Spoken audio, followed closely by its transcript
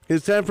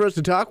It's time for us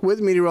to talk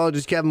with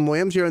meteorologist Kevin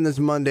Williams here on this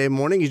Monday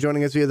morning. He's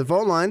joining us via the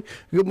phone line.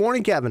 Good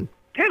morning, Kevin.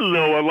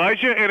 Hello,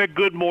 Elijah, and a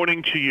good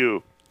morning to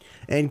you.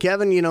 And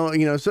Kevin,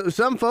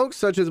 some folks,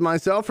 such as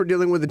myself, are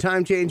dealing with the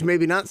time change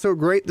maybe not so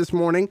great this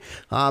morning,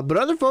 but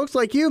other folks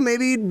like you,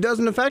 maybe it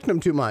doesn't affect them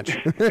too much.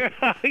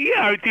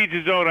 Yeah, teach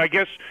his own. I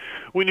guess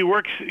when you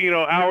work,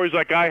 hours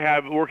like I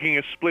have, working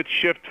a split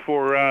shift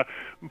for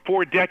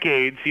 4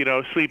 decades,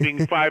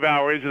 sleeping 5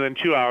 hours and then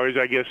 2 hours,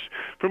 I guess,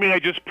 for me, I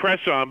just press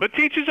on. But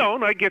teach his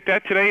own. I get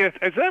that. Today,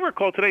 as I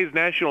recall, today is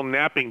National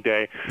Napping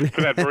Day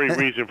for that very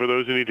reason, for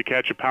those who need to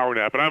catch a power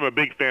nap. And I'm a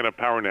big fan of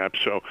power naps,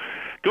 so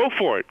go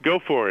for it. Go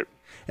for it.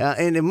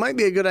 And it might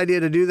be a good idea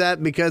to do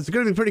that because it's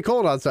going to be pretty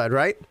cold outside,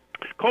 right?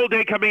 Cold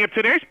day coming up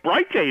today. It's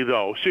bright day,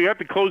 though, so you have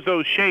to close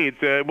those shades.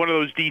 One of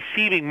those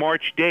deceiving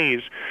March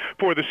days.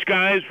 For the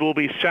skies will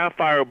be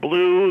sapphire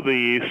blue,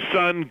 the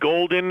sun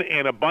golden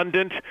and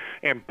abundant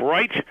and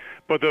bright,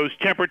 but those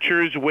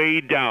temperatures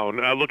way down,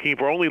 looking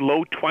for only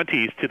low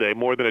 20s today,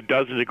 more than a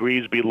dozen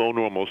degrees below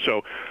normal.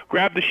 So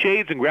grab the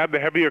shades and grab the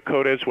heavier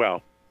coat as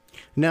well.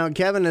 Now,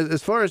 Kevin,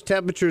 as far as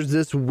temperatures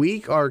this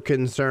week are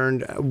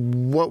concerned,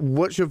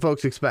 what should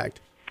folks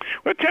expect?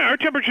 Well, our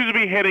temperatures will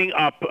be heading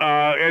up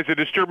as a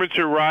disturbance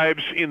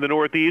arrives in the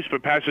northeast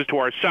but passes to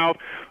our south.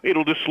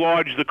 It'll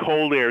dislodge the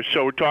cold air.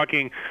 So we're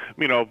talking,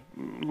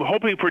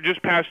 hoping for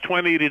just past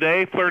 20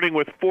 today, flirting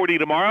with 40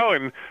 tomorrow,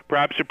 and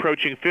perhaps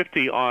approaching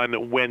 50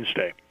 on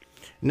Wednesday.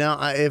 Now,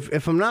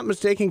 if I'm not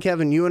mistaken,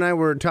 Kevin, you and I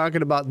were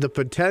talking about the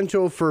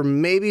potential for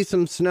maybe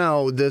some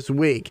snow this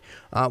week.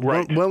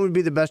 Right. When would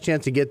be the best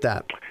chance to get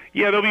that?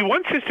 Yeah, there'll be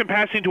one system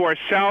passing to our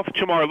south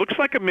tomorrow. Looks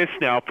like a miss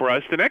now for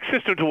us. The next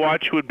system to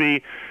watch would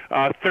be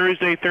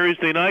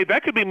Thursday night.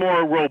 That could be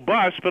more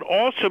robust, but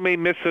also may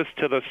miss us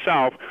to the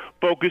south,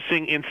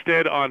 focusing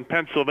instead on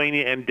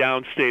Pennsylvania and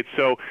downstate.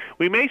 So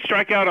we may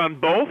strike out on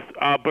both,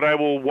 but I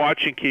will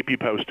watch and keep you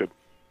posted.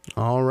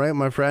 All right,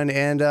 my friend.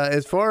 And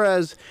as far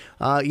as,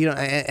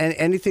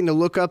 anything to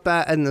look up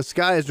at in the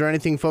sky, is there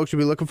anything folks should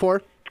be looking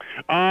for?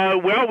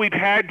 Well, we've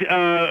had,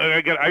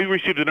 I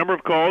received a number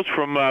of calls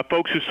from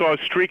folks who saw a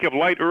streak of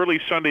light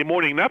early Sunday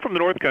morning, not from the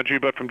North Country,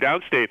 but from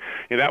downstate.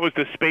 And that was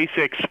the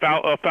SpaceX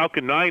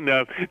Falcon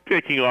 9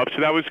 taking off,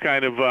 so that was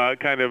kind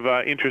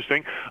of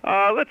interesting.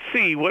 Let's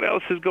see, what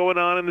else is going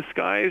on in the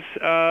skies?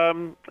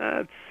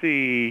 Let's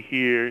see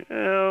here.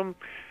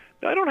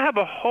 I don't have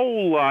a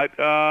whole lot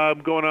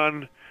going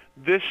on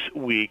this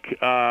week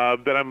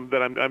that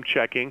I'm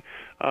checking.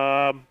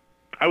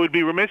 I would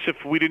be remiss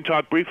if we didn't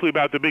talk briefly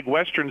about the big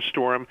western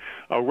storm,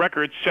 a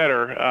record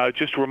setter,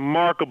 just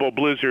remarkable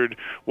blizzard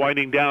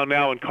winding down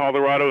now in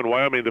Colorado and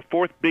Wyoming, the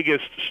fourth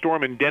biggest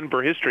storm in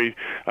Denver history,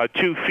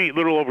 2 feet,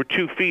 little over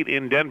 2 feet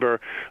in Denver.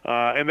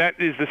 And that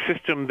is the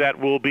system that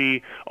will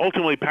be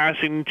ultimately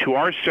passing to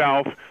our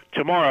south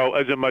tomorrow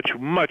as a much,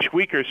 much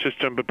weaker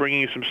system, but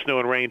bringing some snow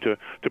and rain to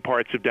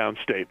parts of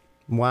downstate.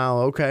 Wow,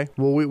 okay.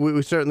 Well,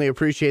 we certainly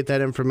appreciate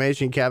that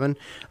information, Kevin,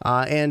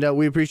 and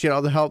we appreciate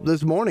all the help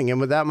this morning.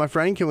 And with that, my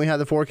friend, can we have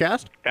the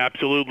forecast?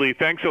 Absolutely.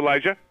 Thanks,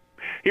 Elijah.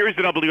 Here's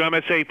the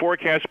WMSA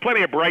forecast.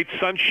 Plenty of bright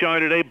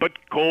sunshine today, but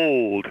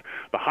cold.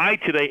 The high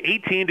today,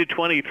 18 to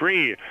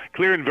 23.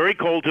 Clear and very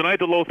cold tonight,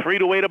 the low 3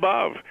 to 8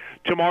 above.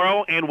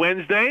 Tomorrow and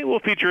Wednesday will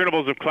feature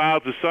intervals of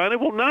clouds and sun.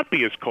 It will not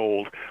be as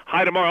cold.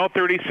 High tomorrow,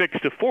 36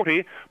 to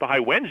 40. The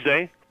high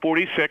Wednesday,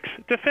 46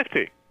 to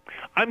 50.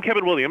 I'm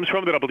Kevin Williams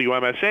from the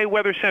WMSA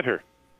Weather Center.